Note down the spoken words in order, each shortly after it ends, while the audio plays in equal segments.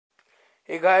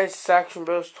Hey guys, it's Action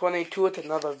Bros 22 with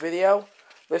another video.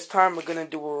 This time we're going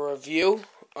to do a review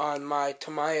on my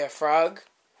tamiya frog.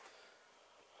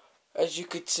 As you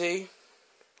can see,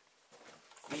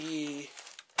 it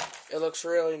looks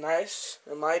really nice,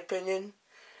 in my opinion.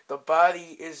 The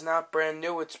body is not brand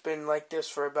new, it's been like this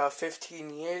for about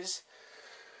 15 years.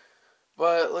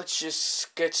 But let's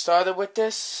just get started with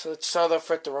this. Let's start off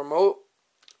with the remote.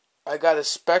 I got a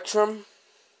Spectrum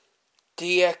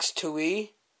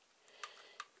DX2E.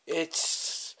 It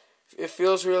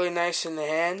feels really nice in the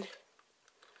hand.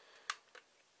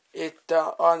 It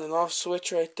on and off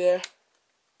switch right there.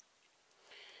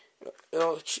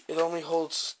 It only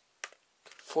holds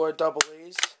 4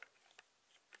 AA's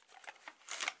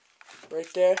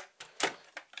right there.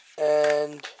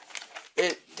 And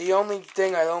the only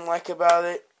thing I don't like about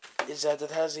it is that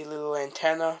it has a little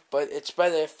antenna, but it's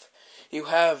better if you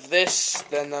have this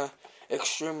than the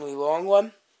extremely long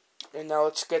one. And now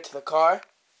let's get to the car.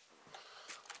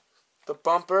 The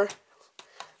bumper.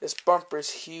 This bumper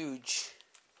is huge.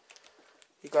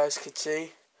 You guys could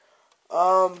see.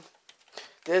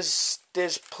 There's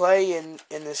play in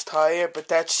this tire, but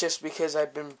that's just because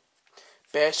I've been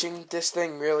bashing this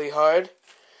thing really hard,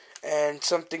 and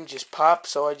something just popped,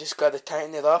 so I just got to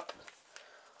tighten it up.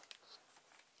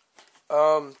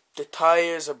 The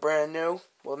tires are brand new.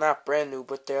 Well, not brand new,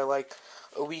 but they're like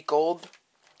a week old.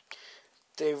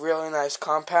 They're really nice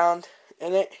compound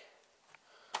in it.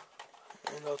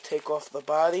 And I'll take off the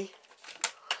body.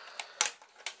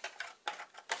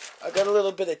 I got a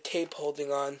little bit of tape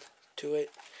holding on to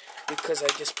it because I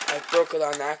broke it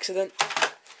on accident.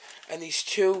 And these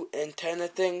two antenna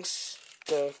things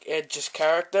to add just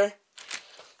character.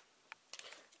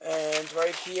 And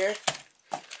right here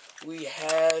we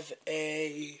have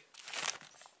a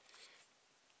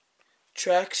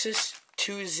Traxxas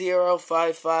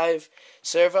 2055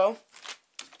 servo.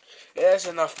 It has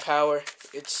enough power.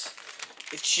 It's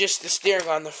just the steering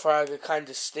on the frog that kind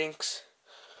of stinks.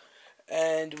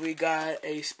 And we got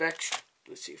a Spectrum.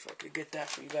 Let's see if I could get that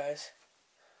for you guys.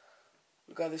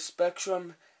 We got a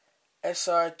Spectrum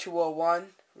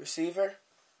SR201 receiver.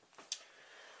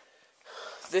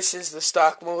 This is the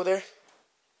stock motor.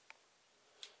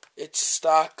 It's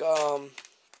stock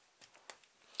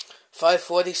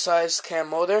 540 size cam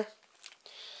motor.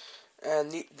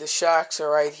 And the shocks are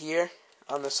right here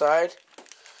on the side.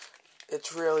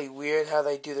 It's really weird how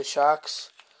they do the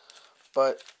shocks,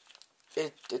 but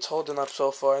it's holding up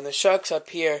so far. And the shocks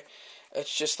up here,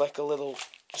 it's just like a little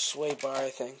sway bar, I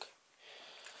think.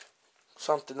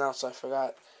 Something else I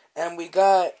forgot. And we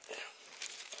got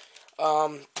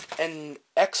an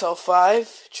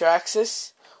XL5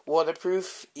 Traxxas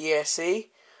waterproof ESC. You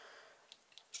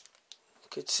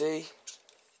could see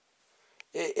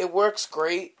it works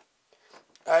great.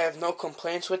 I have no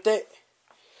complaints with it.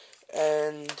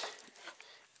 And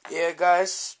yeah,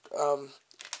 guys,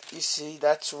 you see,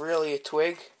 that's really a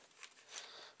twig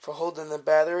for holding the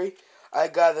battery. I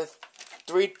got a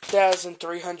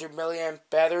 3,300 milliamp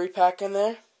battery pack in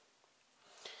there,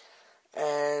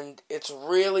 and it's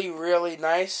really, really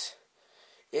nice.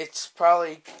 I'll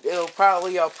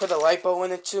put a lipo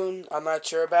in it soon. I'm not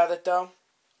sure about it though.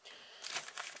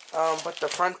 But the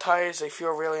front tires, they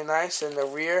feel really nice, and the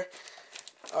rear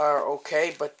are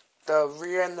okay, but the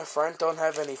rear and the front don't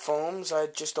have any foams. I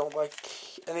just don't like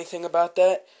anything about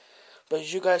that. But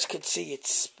as you guys can see,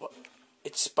 it's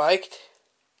spiked,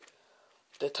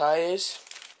 the tires,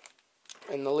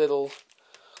 and the little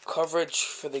coverage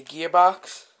for the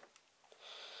gearbox.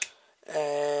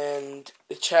 And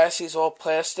the chassis is all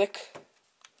plastic.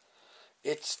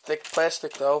 It's thick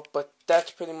plastic though, but that's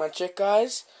pretty much it,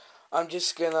 guys. I'm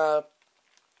just gonna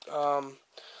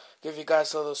give you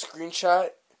guys a little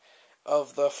screenshot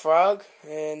of the frog,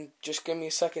 and just give me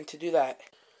a second to do that.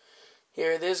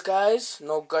 Here it is, guys.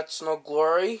 No guts, no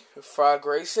glory. Frog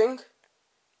racing.